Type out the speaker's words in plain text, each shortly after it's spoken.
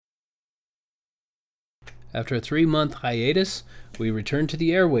After a 3-month hiatus, we return to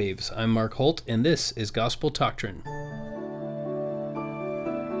the airwaves. I'm Mark Holt, and this is Gospel Doctrine.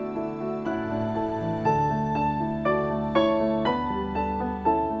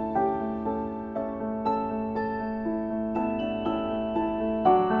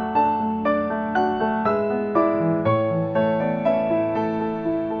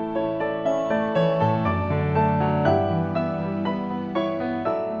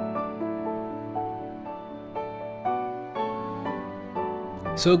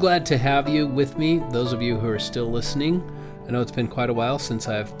 So glad to have you with me, those of you who are still listening. I know it's been quite a while since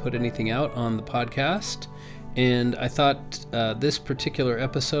I've put anything out on the podcast, and I thought this particular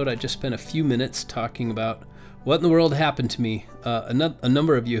episode, I just spent a few minutes talking about what in the world happened to me. A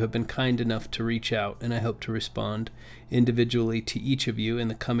number of you have been kind enough to reach out, and I hope to respond individually to each of you in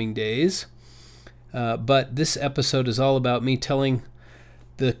the coming days. But this episode is all about me telling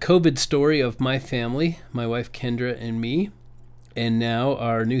the COVID story of my family, my wife Kendra and me, and now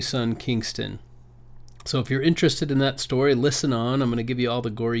our new son, Kingston. So if you're interested in that story, listen on. I'm going to give you all the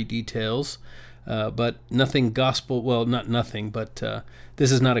gory details, but nothing gospel, well, not nothing, but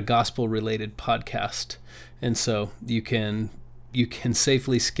this is not a gospel-related podcast. And so you can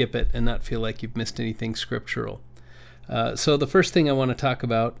safely skip it and not feel like you've missed anything scriptural. So the first thing I want to talk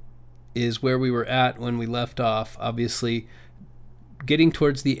about is where we were at when we left off, obviously getting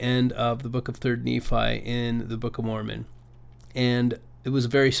towards the end of the book of 3rd Nephi in the Book of Mormon. And it was a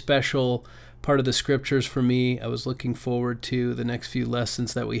very special part of the scriptures for me. I was looking forward to the next few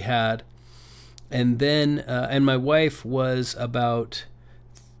lessons that we had. And then, and my wife was about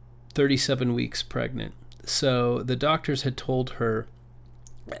 37 weeks pregnant. So the doctors had told her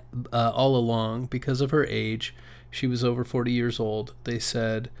all along, because of her age, she was over 40 years old, they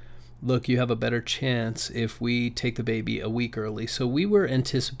said, look, you have a better chance if we take the baby a week early. So we were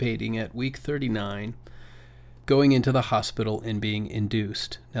anticipating at week 39 going into the hospital and being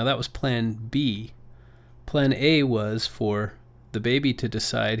induced. Now that was plan B. Plan A was for the baby to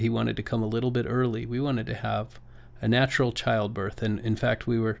decide he wanted to come a little bit early. We wanted to have a natural childbirth, and in fact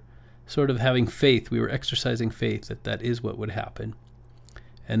we were sort of having faith, we were exercising faith that that is what would happen.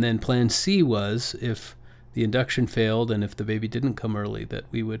 And then plan C was, if the induction failed and if the baby didn't come early, that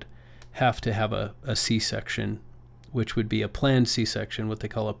we would have to have a C-section, which would be a planned C-section, what they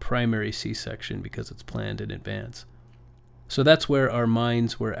call a primary C-section, because it's planned in advance. So that's where our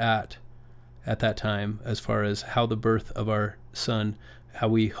minds were at that time, as far as how the birth of our son, how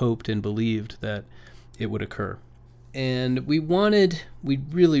we hoped and believed that it would occur. And we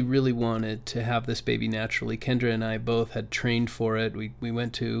really, really wanted to have this baby naturally. Kendra and I both had trained for it. We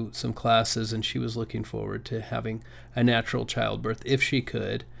went to some classes, and she was looking forward to having a natural childbirth if she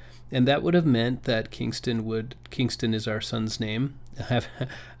could. And that would have meant that Kingston is our son's name. I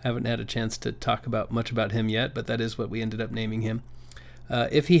haven't had a chance to talk much about him yet, but that is what we ended up naming him.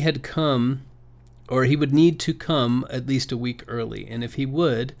 If he had come, or he would need to come at least a week early, and if he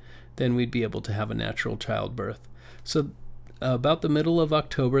would, then we'd be able to have a natural childbirth. So about the middle of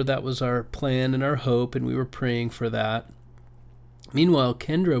October, that was our plan and our hope, and we were praying for that. Meanwhile,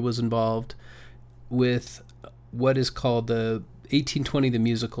 Kendra was involved with what is called the 1820 the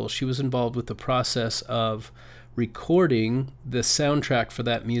musical. She was involved with the process of recording the soundtrack for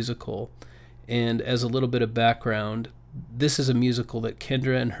that musical. And as a little bit of background, this is a musical that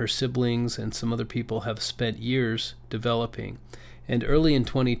Kendra and her siblings and some other people have spent years developing. And early in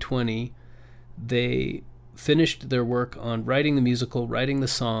 2020, they finished their work on writing the musical, writing the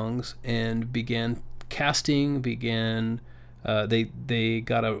songs, and began casting, they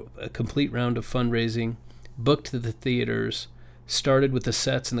got a complete round of fundraising, booked the theaters, started with the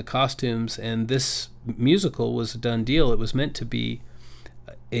sets and the costumes, and this musical was a done deal. It was meant to be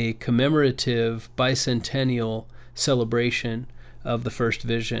a commemorative bicentennial celebration of the first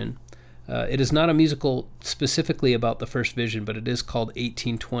vision. It is not a musical specifically about the first vision, but it is called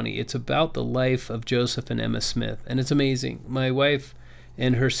 1820. It's about the life of Joseph and Emma Smith, and it's amazing. My wife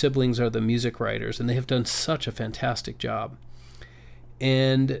and her siblings are the music writers, and they have done such a fantastic job.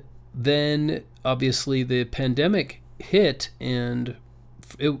 And then, obviously, the pandemic hit, and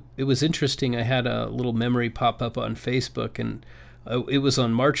it was interesting. I had a little memory pop up on Facebook, and it was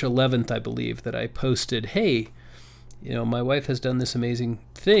on March 11th, I believe, that I posted, hey, my wife has done this amazing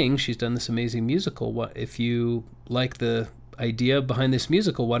thing. She's done this amazing musical. If you like the idea behind this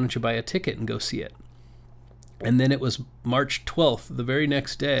musical, why don't you buy a ticket and go see it? And then it was March 12th, the very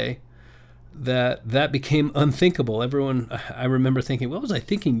next day, that became unthinkable. I remember thinking, what was I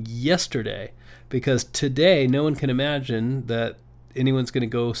thinking yesterday? Because today, no one can imagine that anyone's going to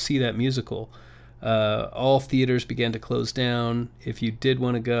go see that musical. All theaters began to close down. If you did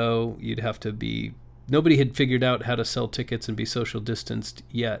want to go, you'd have to be nobody had figured out how to sell tickets and be social distanced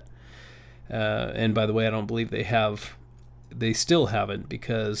yet. And by the way, I don't believe they still haven't,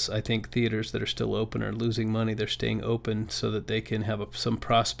 because I think theaters that are still open are losing money. They're staying open so that they can have some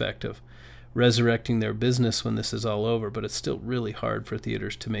prospect of resurrecting their business when this is all over, but it's still really hard for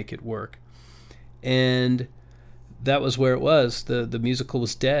theaters to make it work. And that was where it was. The musical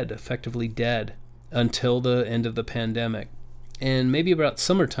was dead, effectively dead, until the end of the pandemic. And maybe about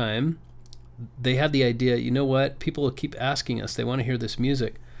summertime, they had the idea, you know what, people will keep asking us, they want to hear this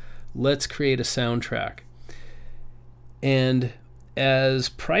music. Let's create a soundtrack. And as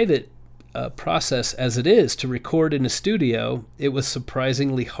private process as it is to record in a studio, it was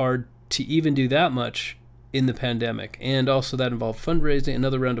surprisingly hard to even do that much in the pandemic. And also that involved fundraising,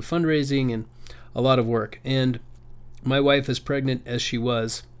 another round of fundraising, and a lot of work. And my wife, as pregnant as she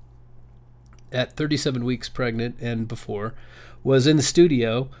was, at 37 weeks pregnant and before, was in the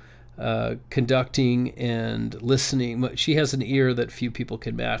studio conducting and listening. She has an ear that few people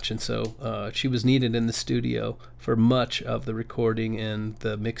can match, and so she was needed in the studio for much of the recording and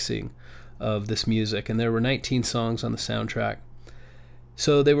the mixing of this music. And there were 19 songs on the soundtrack.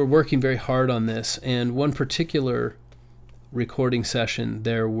 So they were working very hard on this. And one particular recording session,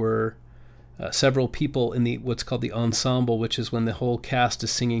 there were several people in the what's called the ensemble, which is when the whole cast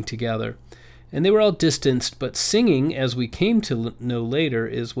is singing together. And they were all distanced, but singing, as we came to know later,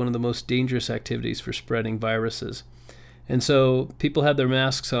 is one of the most dangerous activities for spreading viruses. And so people had their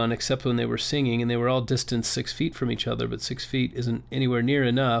masks on except when they were singing, and they were all distanced 6 feet from each other, but 6 feet isn't anywhere near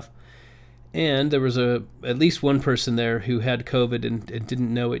enough. And there was at least one person there who had COVID and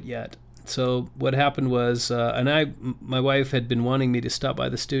didn't know it yet. So what happened was, my wife had been wanting me to stop by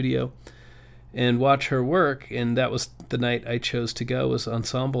the studio and watch her work, and that was the night I chose to go, was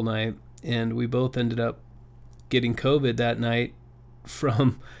ensemble night. And we both ended up getting COVID that night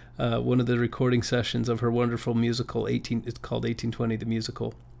from one of the recording sessions of her wonderful musical, it's called 1820, the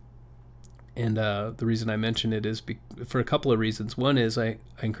musical. And the reason I mention it is for a couple of reasons. One is I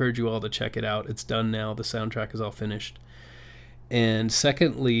encourage you all to check it out. It's done now. The soundtrack is all finished. And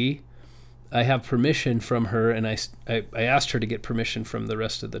secondly, I have permission from her, and I asked her to get permission from the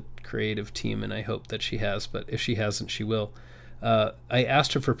rest of the creative team, and I hope that she has, but if she hasn't, she will. I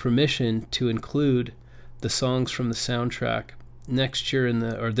asked her for permission to include the songs from the soundtrack next year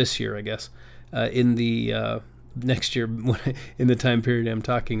this year, I guess, in the next year in the time period I'm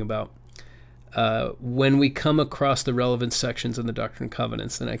talking about. When we come across the relevant sections in the Doctrine and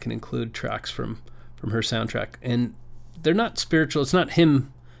Covenants, then I can include tracks from her soundtrack. And they're not spiritual. It's not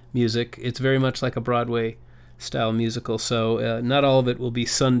hymn music. It's very much like a Broadway style musical. So not all of it will be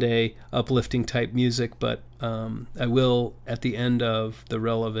Sunday uplifting type music, but I will, at the end of the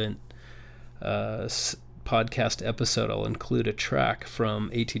relevant podcast episode, I'll include a track from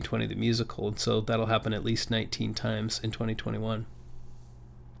 1820 the musical. And so that'll happen at least 19 times in 2021.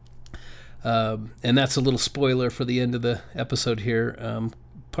 And that's a little spoiler for the end of the episode here.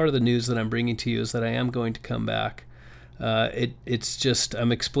 Part of the news that I'm bringing to you is that I am going to come back. It's just,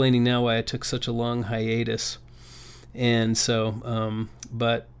 I'm explaining now why I took such a long hiatus. And so,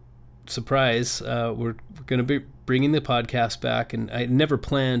 but surprise, we're going to be bringing the podcast back, and I never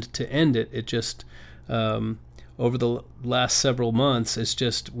planned to end it. It just, over the last several months, it's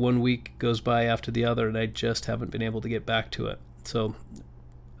just one week goes by after the other, and I just haven't been able to get back to it. So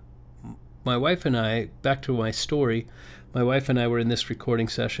my wife and I, back to my story, my wife and I were in this recording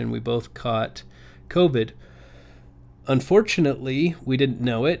session. We both caught COVID. Unfortunately, we didn't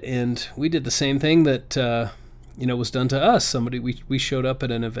know it, and we did the same thing that was done to us. We showed up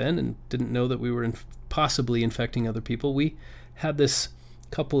at an event and didn't know that we were possibly infecting other people. We had this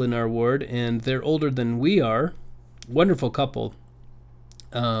couple in our ward, and they're older than we are. Wonderful couple,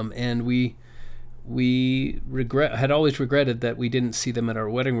 and we had always regretted that we didn't see them at our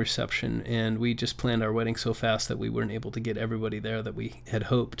wedding reception, and we just planned our wedding so fast that we weren't able to get everybody there that we had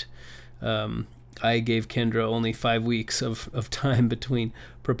hoped. I gave Kendra only 5 weeks of time between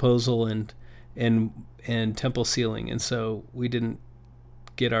proposal and temple sealing, and so we didn't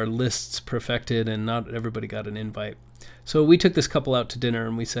get our lists perfected, and not everybody got an invite. So we took this couple out to dinner,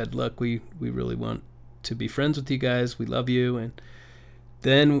 and we said, look, we really want to be friends with you guys. We love you. And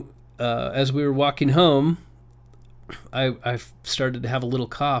then as we were walking home, I started to have a little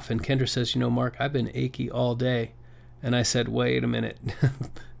cough, and Kendra says, Mark, I've been achy all day. And I said, wait a minute.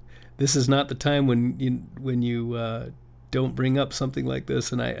 This is not the time when you don't bring up something like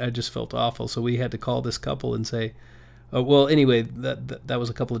this. And I just felt awful. So we had to call this couple and say, well, anyway, that was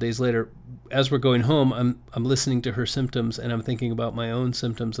a couple of days later. As we're going home, I'm listening to her symptoms, and I'm thinking about my own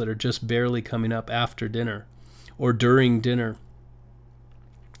symptoms that are just barely coming up after dinner or during dinner.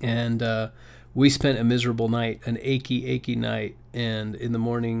 And we spent a miserable night, an achy night. And in the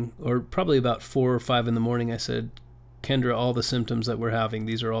morning, or probably about 4 or 5 in the morning, I said, Kendra, all the symptoms that we're having,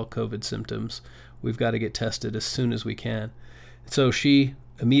 these are all COVID symptoms. We've got to get tested as soon as we can. So she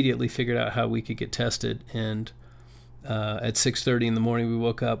immediately figured out how we could get tested. And at 6:30 in the morning, we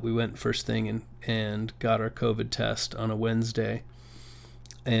woke up, we went first thing and got our COVID test on a Wednesday.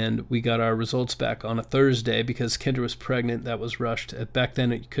 And we got our results back on a Thursday because Kendra was pregnant. That was rushed. Back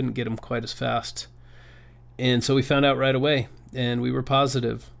then, you couldn't get them quite as fast. And so we found out right away, and we were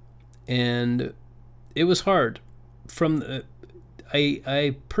positive. And it was hard.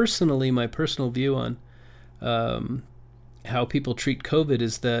 I personally, my personal view on how people treat COVID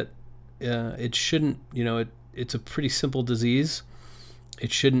is that it shouldn't, it's a pretty simple disease. We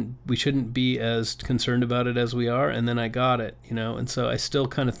shouldn't be as concerned about it as we are. And then I got it, and so I still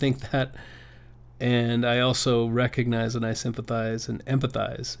kind of think that. And I also recognize and I sympathize and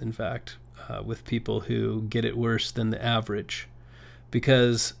empathize, in fact, with people who get it worse than the average,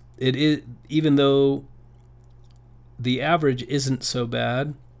 because it is, even though the average isn't so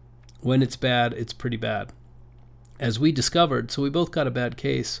bad, when it's bad, it's pretty bad, as we discovered. So we both got a bad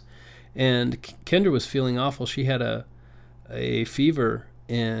case, and Kendra was feeling awful. She had a fever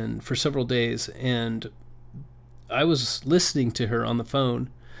and for several days, and I was listening to her on the phone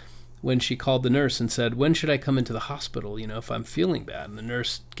when she called the nurse and said, when should I come into the hospital, if I'm feeling bad? And the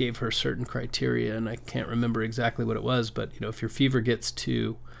nurse gave her certain criteria, and I can't remember exactly what it was, but if your fever gets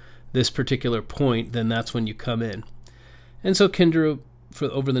to this particular point, then that's when you come in. And so Kendra,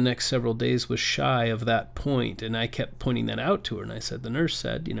 over the next several days, was shy of that point, and I kept pointing that out to her, and I said, the nurse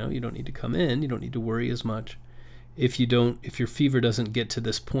said, you don't need to come in, you don't need to worry as much if your fever doesn't get to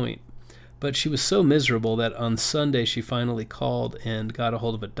this point. But she was so miserable that on Sunday she finally called and got a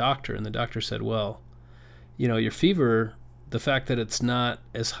hold of a doctor, and the doctor said, well, your fever, the fact that it's not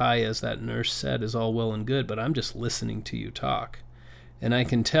as high as that nurse said is all well and good, but I'm just listening to you talk, and I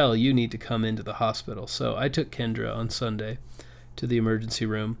can tell you need to come into the hospital. So I took Kendra on Sunday to the emergency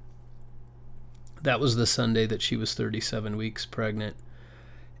room. That was the Sunday that she was 37 weeks pregnant,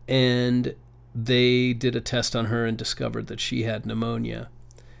 and they did a test on her and discovered that she had pneumonia,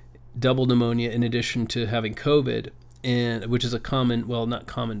 double pneumonia, in addition to having COVID, and which is a common, well, not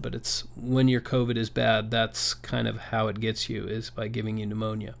common, but it's when your COVID is bad, that's kind of how it gets you, is by giving you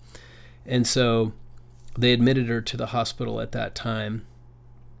pneumonia. And so they admitted her to the hospital at that time.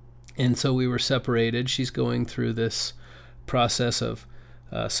 And so we were separated. She's going through this process of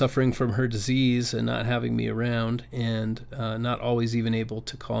suffering from her disease and not having me around, and not always even able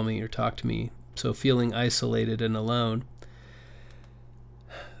to call me or talk to me. So feeling isolated and alone.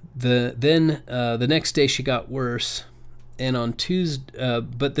 The next day she got worse, and on Tuesday,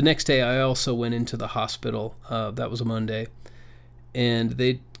 but the next day I also went into the hospital. That was a Monday, and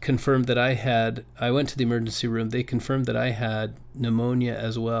they confirmed that I went to the emergency room. They confirmed that I had pneumonia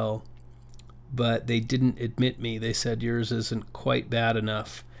as well, but they didn't admit me. They said, yours isn't quite bad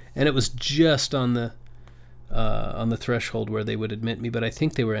enough, and it was just on the threshold where they would admit me. But I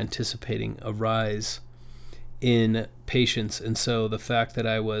think they were anticipating a rise in patients, and so the fact that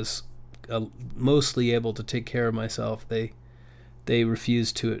I was mostly able to take care of myself, they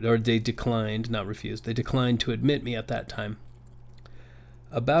refused to, or they declined, not refused, they declined to admit me at that time.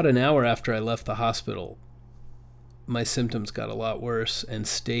 About an hour after I left the hospital, my symptoms got a lot worse and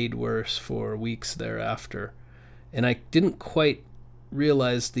stayed worse for weeks thereafter, and I didn't quite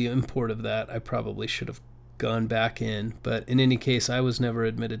realize the import of that. I probably should have gone back in, but in any case, I was never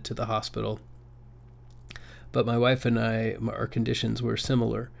admitted to the hospital. But my wife and I, our conditions were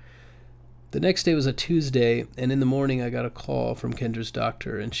similar. The next day was a Tuesday, and in the morning I got a call from Kendra's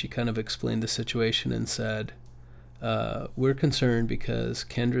doctor, and she kind of explained the situation and said, we're concerned because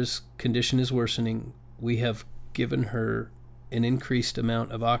Kendra's condition is worsening. We have given her an increased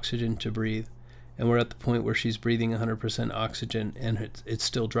amount of oxygen to breathe, and we're at the point where she's breathing 100% oxygen, and it's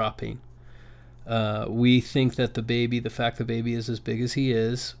still dropping. We think that the fact the baby is as big as he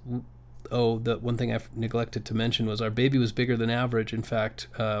is. Oh, the one thing I've neglected to mention was our baby was bigger than average. In fact,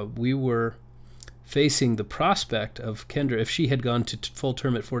 we were facing the prospect of Kendra, if she had gone to full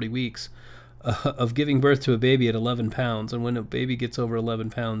term at 40 weeks, of giving birth to a baby at 11 pounds. And when a baby gets over 11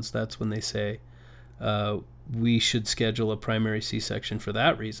 pounds, that's when they say we should schedule a primary C-section for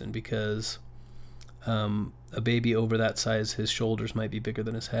that reason, because a baby over that size, his shoulders might be bigger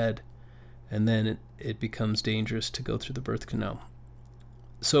than his head, and then it becomes dangerous to go through the birth canal.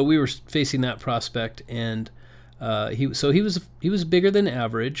 So we were facing that prospect, and he was bigger than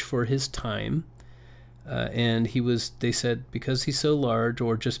average for his time, and they said, because he's so large,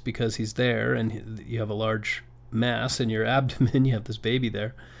 or just because he's there and you have a large mass in your abdomen, you have this baby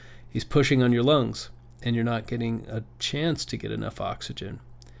there, he's pushing on your lungs, and you're not getting a chance to get enough oxygen.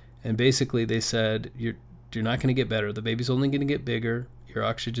 And basically they said, you're not going to get better. The baby's only going to get bigger. Your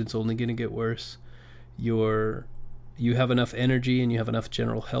oxygen's only going to get worse. You have enough energy and you have enough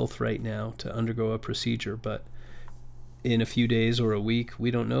general health right now to undergo a procedure, but in a few days or a week,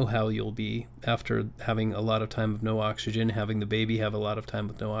 we don't know how you'll be after having a lot of time with no oxygen, having the baby have a lot of time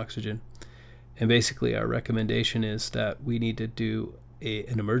with no oxygen. And basically our recommendation is that we need to do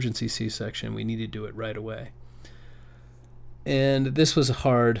an emergency C-section. We need to do it right away. And this was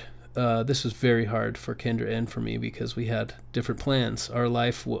very hard for Kendra and for me because we had different plans.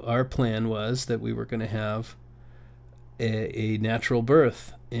 Our plan was that we were going to have a natural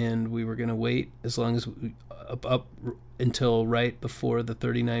birth, and we were going to wait as long as up until right before the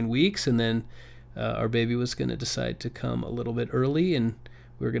 39 weeks, and then our baby was going to decide to come a little bit early, and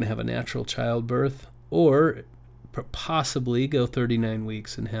we were going to have a natural childbirth, or possibly go 39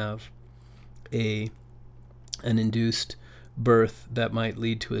 weeks and have an induced birth that might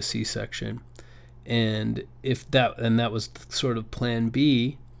lead to a C-section. And that was sort of plan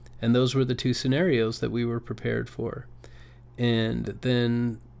B, and those were the two scenarios that we were prepared for. And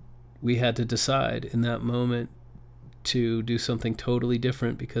then we had to decide in that moment to do something totally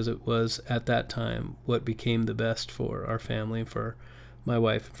different, because it was at that time what became the best for our family, for my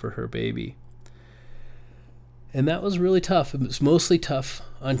wife, and for her baby. And that was really tough. It was mostly tough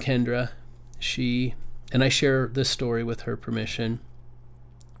on Kendra. And I share this story with her permission.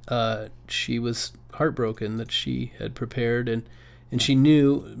 She was heartbroken that she had prepared, and she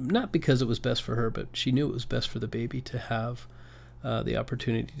knew, not because it was best for her, but she knew it was best for the baby to have the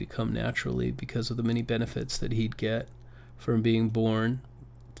opportunity to come naturally, because of the many benefits that he'd get from being born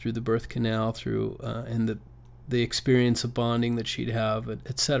through the birth canal, and the experience of bonding that she'd have,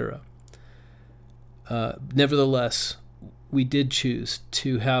 etc. Nevertheless, we did choose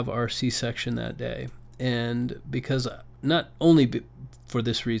to have our C-section that day. And because, not only for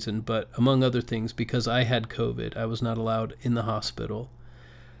this reason, but among other things, because I had COVID, I was not allowed in the hospital.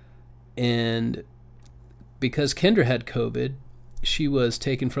 And because Kendra had COVID, she was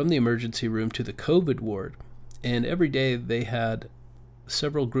taken from the emergency room to the COVID ward. And every day they had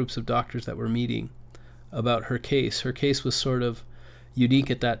several groups of doctors that were meeting about her case. Her case was sort of unique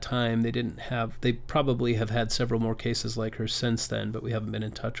at that time. They probably have had several more cases like her since then, but we haven't been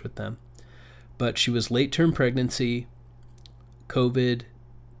in touch with them. But she was late-term pregnancy, COVID,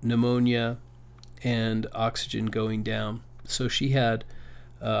 pneumonia, and oxygen going down. So she had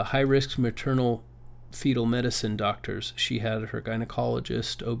high-risk maternal fetal medicine doctors. She had her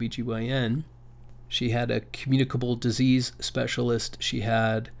gynecologist, OBGYN. She had a communicable disease specialist. She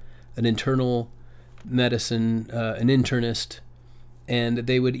had an internal medicine, an internist. And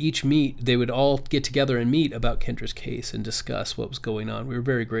they would all get together and meet about Kendra's case and discuss what was going on. We were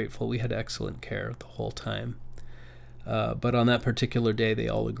very grateful. We had excellent care the whole time. But on that particular day, they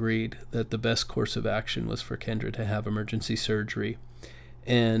all agreed that the best course of action was for Kendra to have emergency surgery.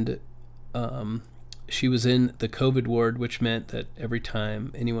 And she was in the COVID ward, which meant that every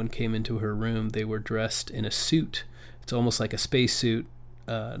time anyone came into her room, they were dressed in a suit. It's almost like a space suit,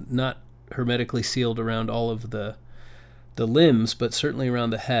 not hermetically sealed around all of the limbs, but certainly around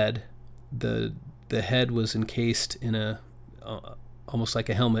the head. The head was encased in almost like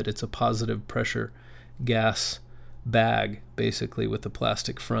a helmet. It's a positive pressure gas bag, basically, with a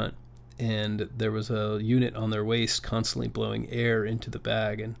plastic front. And there was a unit on their waist constantly blowing air into the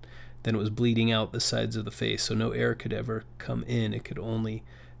bag, and then it was bleeding out the sides of the face, so no air could ever come in. It could only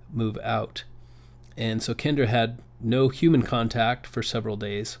move out. And so Kendra had no human contact for several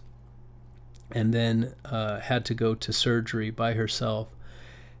days, and then had to go to surgery by herself.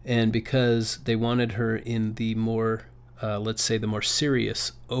 And because they wanted her in the more, let's say, the more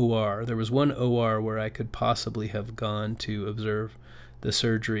serious OR, there was one OR where I could possibly have gone to observe the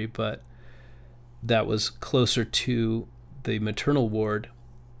surgery, but that was closer to the maternal ward.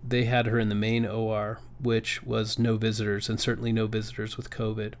 They had her in the main OR, which was no visitors, and certainly no visitors with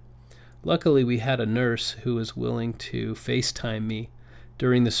COVID. Luckily, we had a nurse who was willing to FaceTime me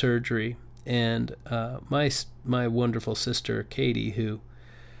during the surgery. And my wonderful sister, Katie, who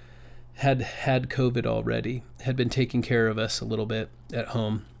had COVID already, had been taking care of us a little bit at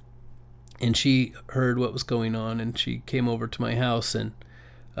home. And she heard what was going on, and she came over to my house. And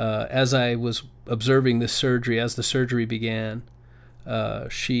as I was observing this surgery, as the surgery began, I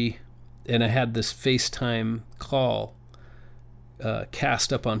had this FaceTime call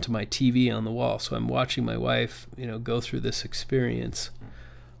cast up onto my TV on the wall. So I'm watching my wife, go through this experience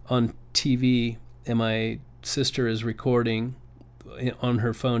on TV, and my sister is recording on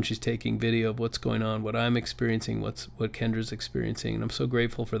her phone, she's taking video of what's going on, what I'm experiencing, what Kendra's experiencing, and I'm so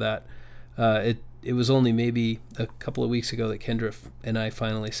grateful for that. It was only maybe a couple of weeks ago that Kendra and I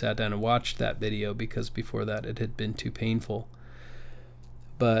finally sat down and watched that video, because before that it had been too painful.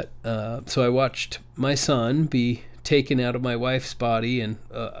 But so I watched my son be taken out of my wife's body, and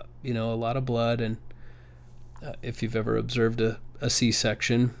a lot of blood. And if you've ever observed a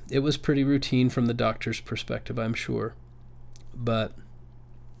C-section, it was pretty routine from the doctor's perspective, I'm sure. But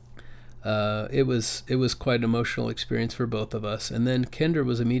it was quite an emotional experience for both of us. And then Kendra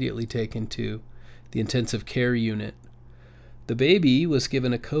was immediately taken to the intensive care unit. The baby was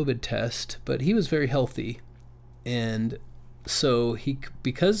given a COVID test, but he was very healthy. And so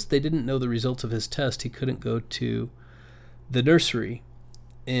because they didn't know the results of his test, he couldn't go to the nursery.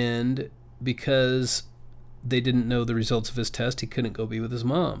 And because they didn't know the results of his test, he couldn't go be with his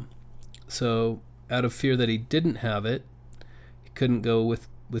mom. So out of fear that he didn't have it, he couldn't go with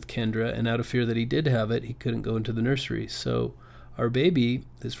Kendra. And out of fear that he did have it, he couldn't go into the nursery. So our baby,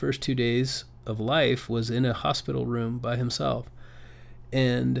 his first 2 days of life, was in a hospital room by himself.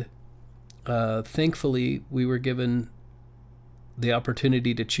 And thankfully, we were given the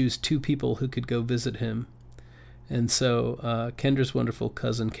opportunity to choose 2 people who could go visit him. And so Kendra's wonderful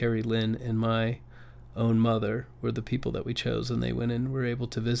cousin, Carrie Lynn, and my own mother were the people that we chose, and they went and were able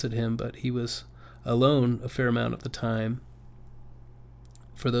to visit him. But he was alone a fair amount of the time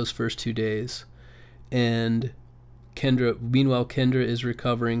for those first 2 days. And meanwhile, Kendra is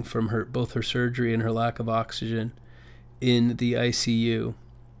recovering from both her surgery and her lack of oxygen in the ICU.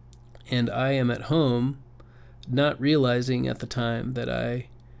 And I am at home, not realizing at the time that I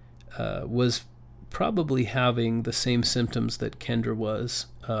was probably having the same symptoms that Kendra was,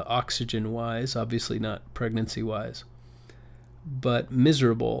 oxygen-wise, obviously not pregnancy-wise, but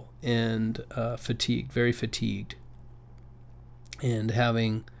miserable and fatigued, very fatigued. And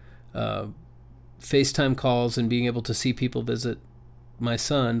having FaceTime calls and being able to see people visit my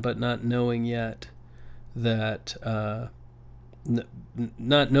son, but not knowing yet that,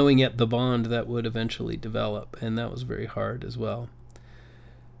 not knowing yet the bond that would eventually develop. And that was very hard as well.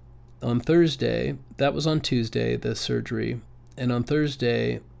 On Thursday, that was on Tuesday, the surgery. And on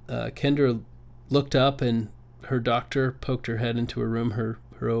Thursday, Kendra looked up and her doctor poked her head into her room, her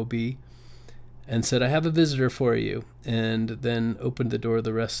OB, and said, "I have a visitor for you," and then opened the door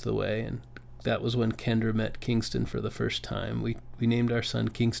the rest of the way. And that was when Kendra met Kingston for the first time. We named our son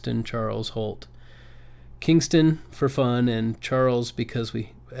Kingston Charles Holt. Kingston for fun, and Charles because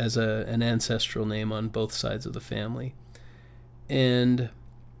as an ancestral name on both sides of the family. And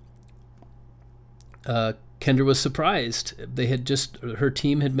Kendra was surprised. Her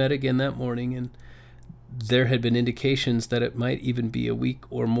team had met again that morning, and there had been indications that it might even be a week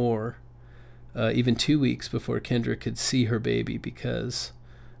or more, even 2 weeks before Kendra could see her baby, because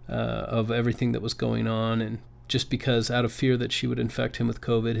of everything that was going on, and just because out of fear that she would infect him with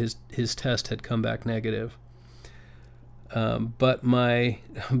COVID, his test had come back negative. But my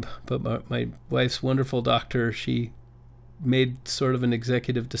wife's wonderful doctor, she made sort of an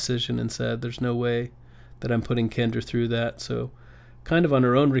executive decision and said, "There's no way that I'm putting Kendra through that." So kind of on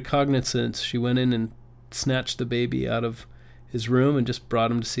her own recognizance, she went in and snatched the baby out of his room and just brought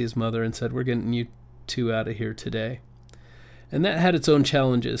him to see his mother and said, "We're getting you 2 out of here today." And that had its own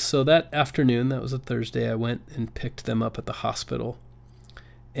challenges. So that afternoon, that was a Thursday, I went and picked them up at the hospital.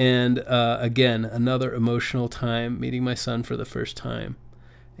 And again, another emotional time, meeting my son for the first time.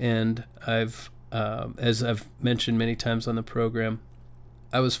 And as I've mentioned many times on the program,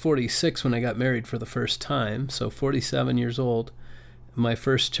 I was 46 when I got married for the first time. So 47 years old, my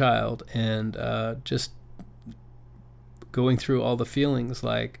first child, and just going through all the feelings,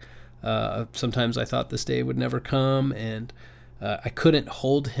 like sometimes I thought this day would never come, and I couldn't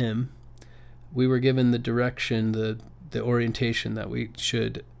hold him. We were given the direction, the orientation that we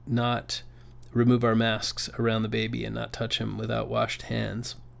should not remove our masks around the baby and not touch him without washed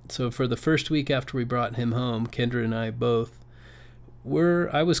hands. So for the first week after we brought him home, Kendra and I both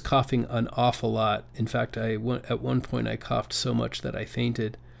I was coughing an awful lot. In fact, at one point I coughed so much that I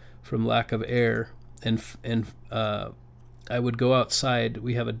fainted from lack of air, and I would go outside.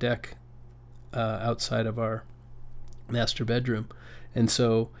 We have a deck outside of our master bedroom, and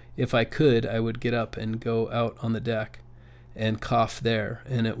so if I could, I would get up and go out on the deck and cough there.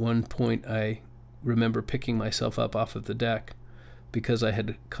 And at one point I remember picking myself up off of the deck because I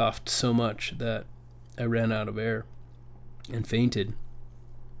had coughed so much that I ran out of air and fainted.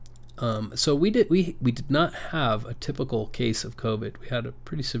 So we did not have a typical case of COVID. We had a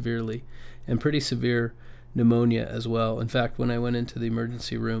pretty severe pneumonia as well. In fact, when I went into the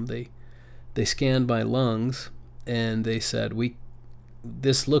emergency room, they scanned my lungs, and they said,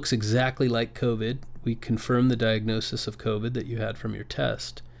 this looks exactly like COVID. We confirmed the diagnosis of COVID that you had from your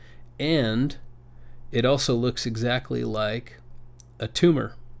test. And it also looks exactly like a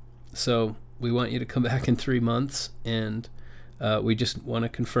tumor. So we want you to come back in 3 months, and we just want to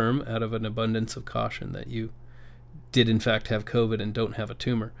confirm out of an abundance of caution that you did in fact have COVID and don't have a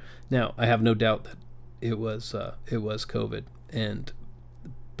tumor. Now, I have no doubt that it was COVID,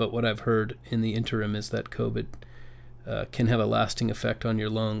 but what I've heard in the interim is that COVID can have a lasting effect on your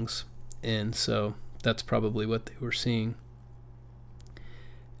lungs, and so that's probably what they were seeing.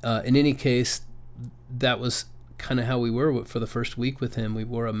 In any case, that was kind of how we were for the first week with him. We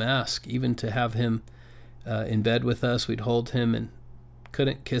wore a mask, even to have him in bed with us. We'd hold him and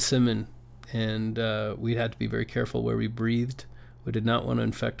couldn't kiss him, and we had to be very careful where we breathed. We did not want to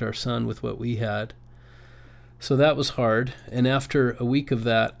infect our son with what we had. So that was hard. And after a week of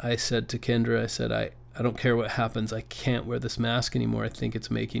that, I said to Kendra, I said, I don't care what happens. I can't wear this mask anymore. I think it's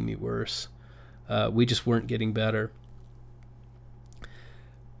making me worse. We just weren't getting better.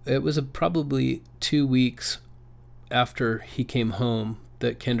 It was probably 2 weeks after he came home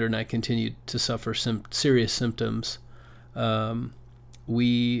that Kendra and I continued to suffer some serious symptoms.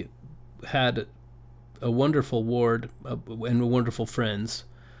 We had a wonderful ward and wonderful friends,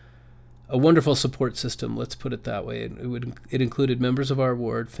 a wonderful support system, let's put it that way. It included members of our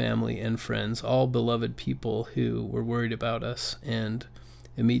ward, family, and friends, all beloved people who were worried about us and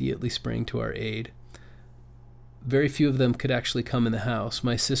immediately sprang to our aid. Very few of them could actually come in the house.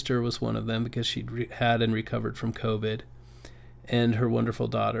 My sister was one of them because she'd had and recovered from COVID, and her wonderful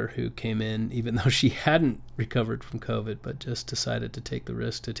daughter who came in even though she hadn't recovered from COVID but just decided to take the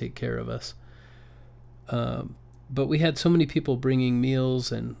risk to take care of us. But we had so many people bringing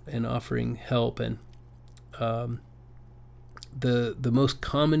meals and offering help, and the most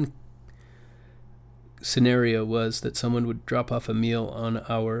common scenario was that someone would drop off a meal on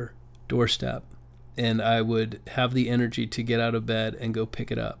our doorstep, and I would have the energy to get out of bed and go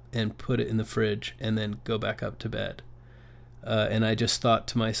pick it up and put it in the fridge and then go back up to bed. And I just thought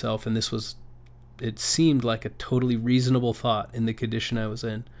to myself, and it seemed like a totally reasonable thought in the condition I was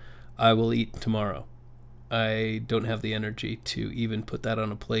in, I will eat tomorrow. I don't have the energy to even put that on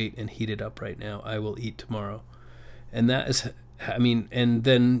a plate and heat it up right now. I will eat tomorrow. And that is, and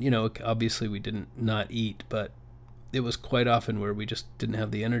then, obviously we didn't not eat, but it was quite often where we just didn't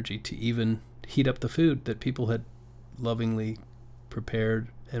have the energy to even heat up the food that people had lovingly prepared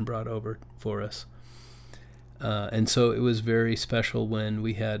and brought over for us. And so it was very special when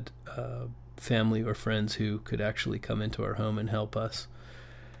we had family or friends who could actually come into our home and help us.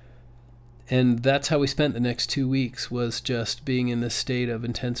 And that's how we spent the next 2 weeks, was just being in this state of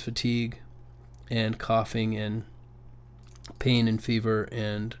intense fatigue and coughing and pain and fever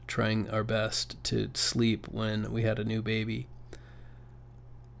and trying our best to sleep when we had a new baby.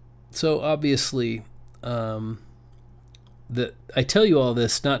 So obviously, I tell you all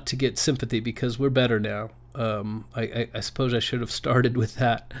this not to get sympathy, because we're better now. I suppose I should have started with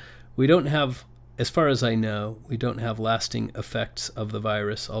that. We don't have, as far as I know, we don't have lasting effects of the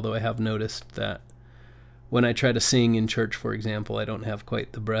virus, although I have noticed that when I try to sing in church, for example, I don't have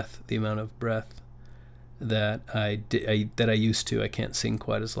quite the amount of breath that I used to. I can't sing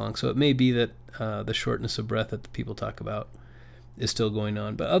quite as long. So it may be that the shortness of breath that the people talk about is still going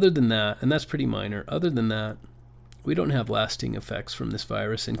on. But other than that, and that's pretty minor, other than that, we don't have lasting effects from this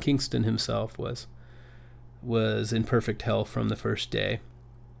virus. And Kingston himself was in perfect health from the first day.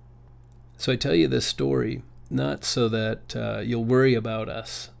 So I tell you this story not so that you'll worry about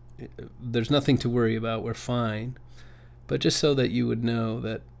us. There's nothing to worry about. We're fine. But just so that you would know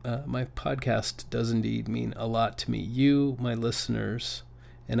that my podcast does indeed mean a lot to me. You, my listeners,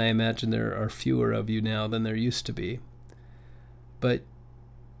 and I imagine there are fewer of you now than there used to be. But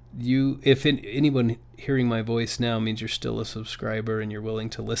if anyone hearing my voice now means you're still a subscriber and you're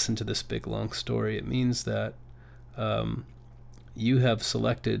willing to listen to this big, long story, it means that you've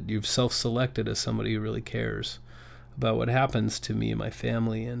self-selected as somebody who really cares about what happens to me and my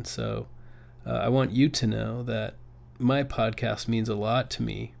family. And so I want you to know that my podcast means a lot to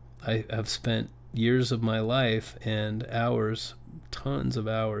me. I have spent years of my life and hours, tons of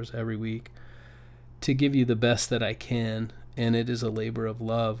hours every week, to give you the best that I can. And it is a labor of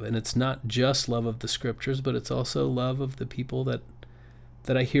love. And it's not just love of the scriptures, but it's also love of the people that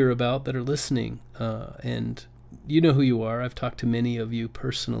I hear about that are listening. And you know who you are. I've talked to many of you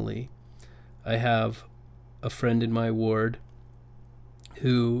personally. I have a friend in my ward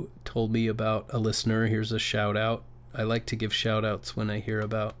who told me about a listener. Here's a shout out. I like to give shout outs when I hear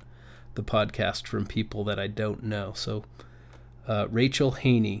about the podcast from people that I don't know. So Rachel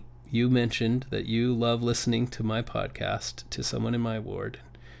Haney, you mentioned that you love listening to my podcast to someone in my ward.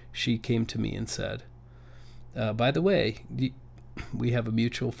 She came to me and said, by the way, we have a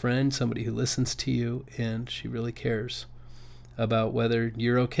mutual friend, somebody who listens to you, and she really cares about whether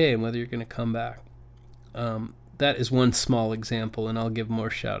you're okay and whether you're going to come back. That is one small example, and I'll give more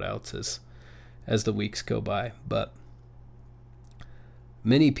shout outs as the weeks go by. But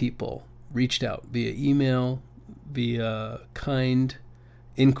many people reached out via email, via kind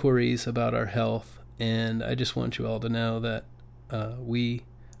inquiries about our health, and I just want you all to know that we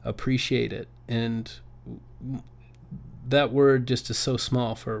appreciate it. And that word just is so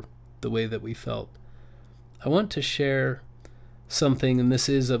small for the way that we felt. I want to share something, and this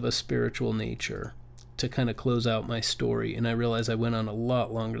is of a spiritual nature, to kind of close out my story. And I realize I went on a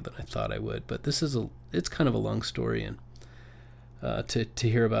lot longer than I thought I would, but it's kind of a long story, and to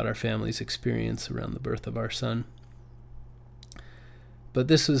hear about our family's experience around the birth of our son. But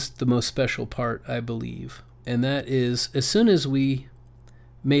this is the most special part, I believe, and that is, as soon as we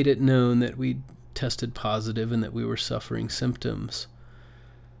made it known that we tested positive and that we were suffering symptoms,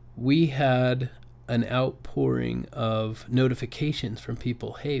 we had an outpouring of notifications from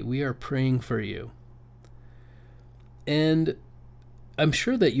people. Hey, we are praying for you. And I'm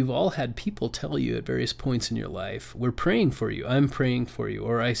sure that you've all had people tell you at various points in your life, we're praying for you, I'm praying for you,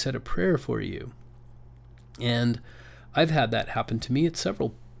 or I said a prayer for you. And I've had that happen to me at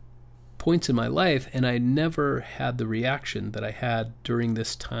several points in my life, and I never had the reaction that I had during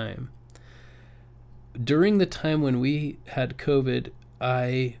this time. During the time when we had COVID,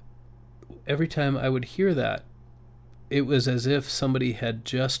 every time I would hear that, it was as if somebody had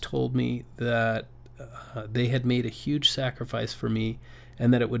just told me that they had made a huge sacrifice for me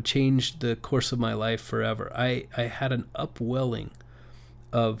and that it would change the course of my life forever. I had an upwelling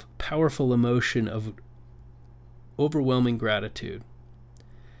of powerful emotion, of overwhelming gratitude.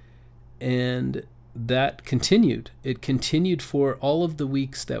 And that continued. It continued for all of the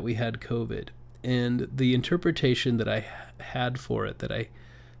weeks that we had COVID. And the interpretation that I had for it, that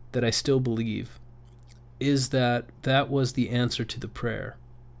I still believe, is that was the answer to the prayer.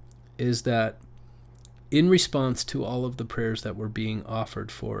 Is that in response to all of the prayers that were being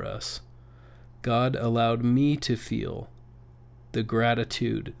offered for us, God allowed me to feel the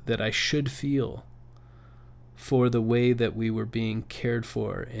gratitude that I should feel for the way that we were being cared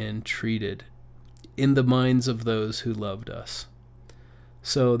for and treated in the minds of those who loved us.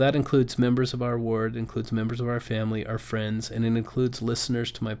 So that includes members of our ward, includes members of our family, our friends, and it includes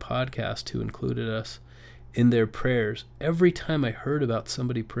listeners to my podcast who included us in their prayers. Every time I heard about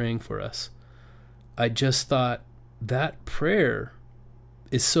somebody praying for us, I just thought, that prayer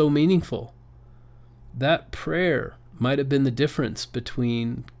is so meaningful. That prayer might have been the difference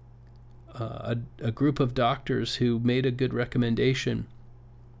between a group of doctors who made a good recommendation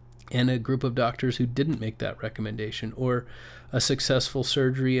and a group of doctors who didn't make that recommendation, or a successful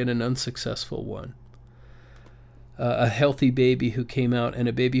surgery and an unsuccessful one. A healthy baby who came out and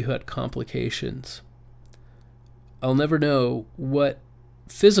a baby who had complications. I'll never know what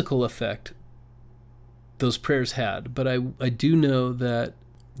physical effect those prayers had, but I do know that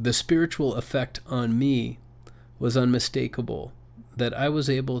the spiritual effect on me was unmistakable, that I was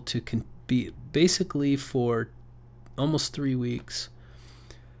able to be basically for almost 3 weeks,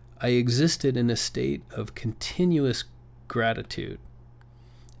 I existed in a state of continuous gratitude.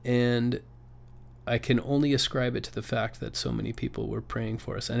 And I can only ascribe it to the fact that so many people were praying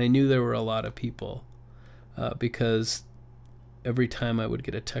for us. And I knew there were a lot of people because every time I would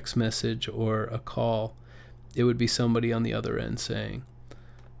get a text message or a call, it would be somebody on the other end saying,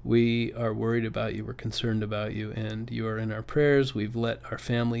 we are worried about you, we're concerned about you, and you are in our prayers. We've let our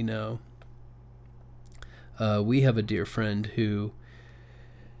family know. We have a dear friend who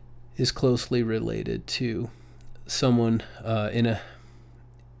is closely related to someone in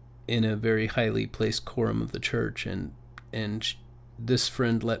a very highly placed quorum of the church, and this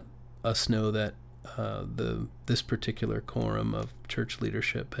friend let us know that this particular quorum of church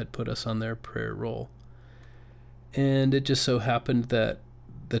leadership had put us on their prayer roll. And it just so happened that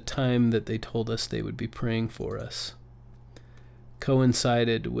the time that they told us they would be praying for us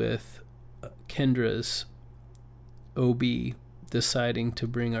coincided with Kendra's OB deciding to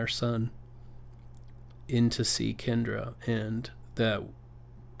bring our son in to see Kendra, and that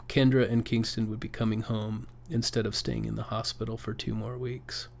Kendra and Kingston would be coming home instead of staying in the hospital for 2 more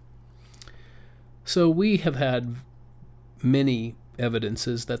weeks. So we have had many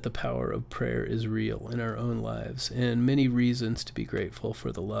evidences that the power of prayer is real in our own lives, and many reasons to be grateful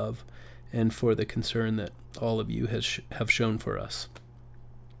for the love and for the concern that all of you have shown for us.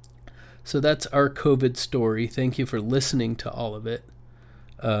 So that's our COVID story. Thank you for listening to all of it.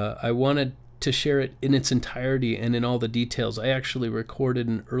 I wanted to share it in its entirety and in all the details. I actually recorded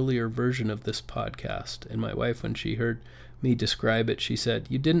an earlier version of this podcast, and my wife, when she heard me describe it, she said,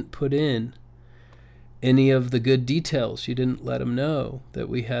 "You didn't put in any of the good details. You didn't let them know that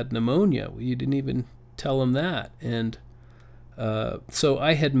we had pneumonia. You didn't even tell them that." And so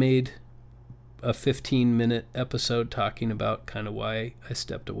I had made a 15-minute episode talking about kind of why I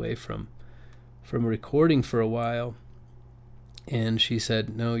stepped away from recording for a while. And she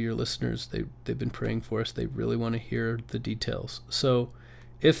said, "No, your listeners, they've been praying for us. They really want to hear the details." So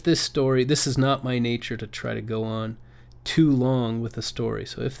if this is not my nature to try to go on too long with a story.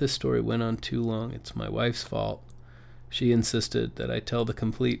 So if this story went on too long, it's my wife's fault. She insisted that I tell the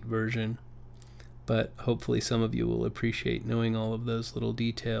complete version. But hopefully some of you will appreciate knowing all of those little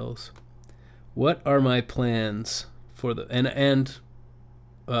details. What are my plans for the... And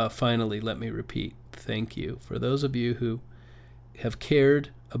finally, let me repeat, thank you for those of you who have cared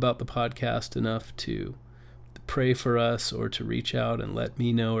about the podcast enough to pray for us or to reach out and let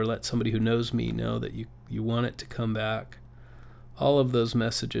me know, or let somebody who knows me know that you want it to come back. All of those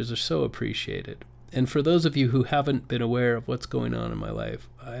messages are so appreciated. And for those of you who haven't been aware of what's going on in my life,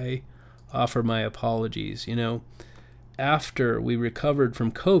 I offer my apologies. After we recovered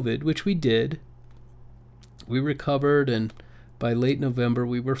from COVID, which we did, we recovered, and by late November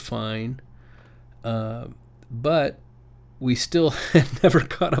we were fine. But we still had never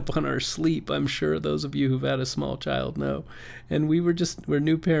caught up on our sleep. I'm sure those of you who've had a small child know. And we're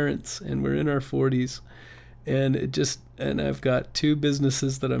new parents, and we're in our 40s. And I've got 2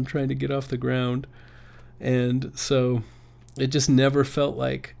 businesses that I'm trying to get off the ground. And so it just never felt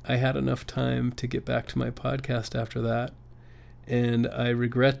like I had enough time to get back to my podcast after that. And I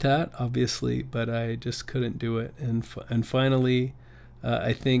regret that, obviously, but I just couldn't do it. And finally,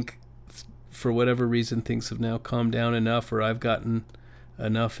 I think for whatever reason, things have now calmed down enough, or I've gotten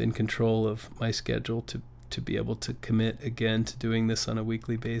enough in control of my schedule to be able to commit again to doing this on a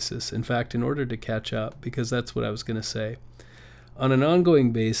weekly basis. In fact, in order to catch up, because that's what I was going to say, on an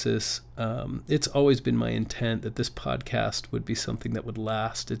ongoing basis, it's always been my intent that this podcast would be something that would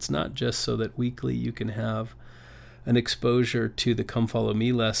last. It's not just so that weekly you can have an exposure to the Come Follow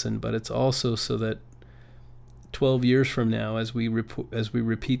Me lesson, but it's also so that 12 years from now, as we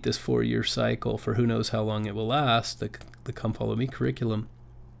repeat this 4-year cycle for who knows how long it will last, the Come Follow Me curriculum,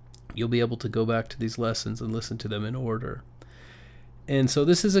 you'll be able to go back to these lessons and listen to them in order. And so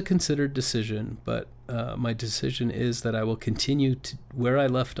this is a considered decision, but my decision is that I will continue to where I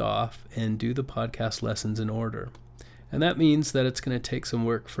left off and do the podcast lessons in order. And that means that it's going to take some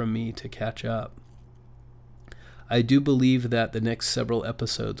work from me to catch up. I do believe that the next several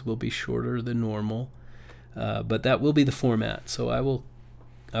episodes will be shorter than normal, but that will be the format. So I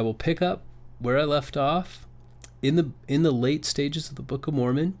will pick up where I left off in the late stages of the Book of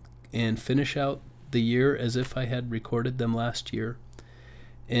Mormon and finish out the year as if I had recorded them last year.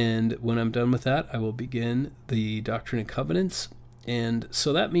 And when I'm done with that, I will begin the Doctrine and Covenants. And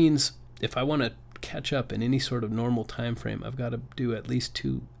so that means if I want to catch up in any sort of normal time frame, I've got to do at least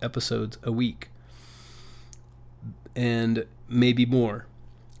 2 episodes a week, and maybe more.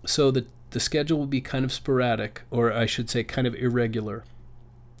 So the schedule will be kind of sporadic, or I should say kind of irregular.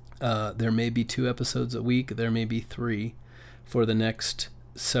 There may be 2 episodes a week. There may be 3 for the next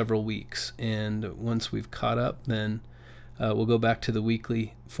several weeks. And once we've caught up, then we'll go back to the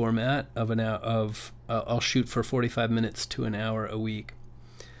weekly format of I'll shoot for 45 minutes to an hour a week.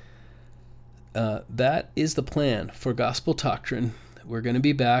 That is the plan for Gospel Doctrine. We're going to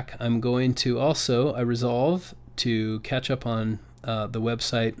be back. I'm going to also, I resolve to catch up on the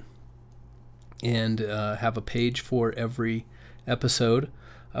website and have a page for every episode.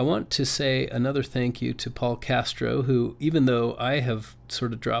 I want to say another thank you to Paul Castro, who, even though I have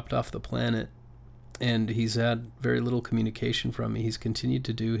sort of dropped off the planet and he's had very little communication from me, he's continued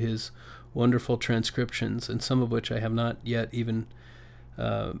to do his wonderful transcriptions, and some of which I have not yet even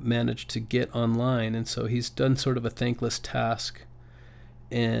managed to get online. And so he's done sort of a thankless task,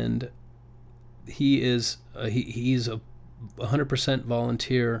 and he's a 100%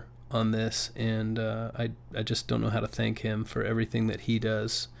 volunteer on this, and I just don't know how to thank him for everything that he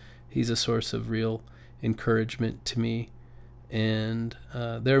does. He's a source of real encouragement to me, and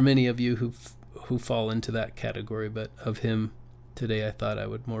there are many of you who fall into that category, but of him today I thought I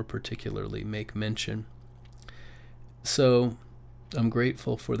would more particularly make mention. So I'm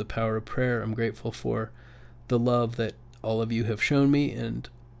grateful for the power of prayer. I'm grateful for the love that all of you have shown me, and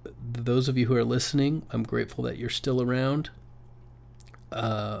those of you who are listening, I'm grateful that you're still around.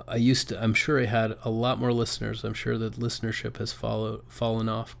 I'm sure I had a lot more listeners. I'm sure the listenership has fallen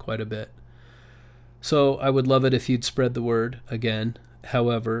off quite a bit. So I would love it if you'd spread the word again.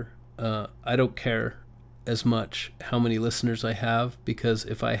 However, I don't care as much how many listeners I have, because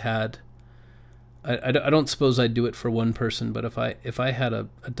if I had, I don't suppose I'd do it for one person, but if I had a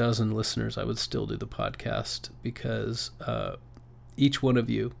dozen listeners, I would still do the podcast, because each one of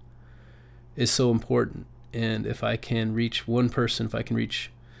you is so important. And if I can reach one person, if I can reach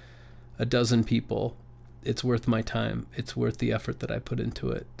a dozen people, it's worth my time. It's worth the effort that I put into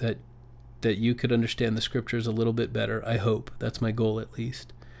it, that you could understand the scriptures a little bit better. I hope that's my goal, at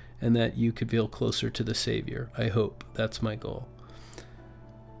least. And that you could feel closer to the Savior. I hope that's my goal.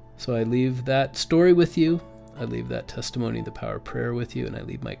 So I leave that story with you. I leave that testimony, the power of prayer, with you. And I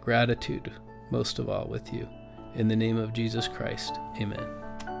leave my gratitude, most of all, with you. In the name of Jesus Christ, amen.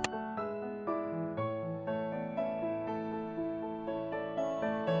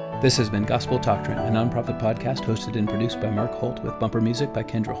 This has been Gospel Doctrine, a nonprofit podcast hosted and produced by Mark Holt with bumper music by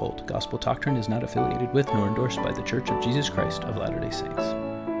Kendra Holt. Gospel Doctrine is not affiliated with nor endorsed by The Church of Jesus Christ of Latter-day Saints.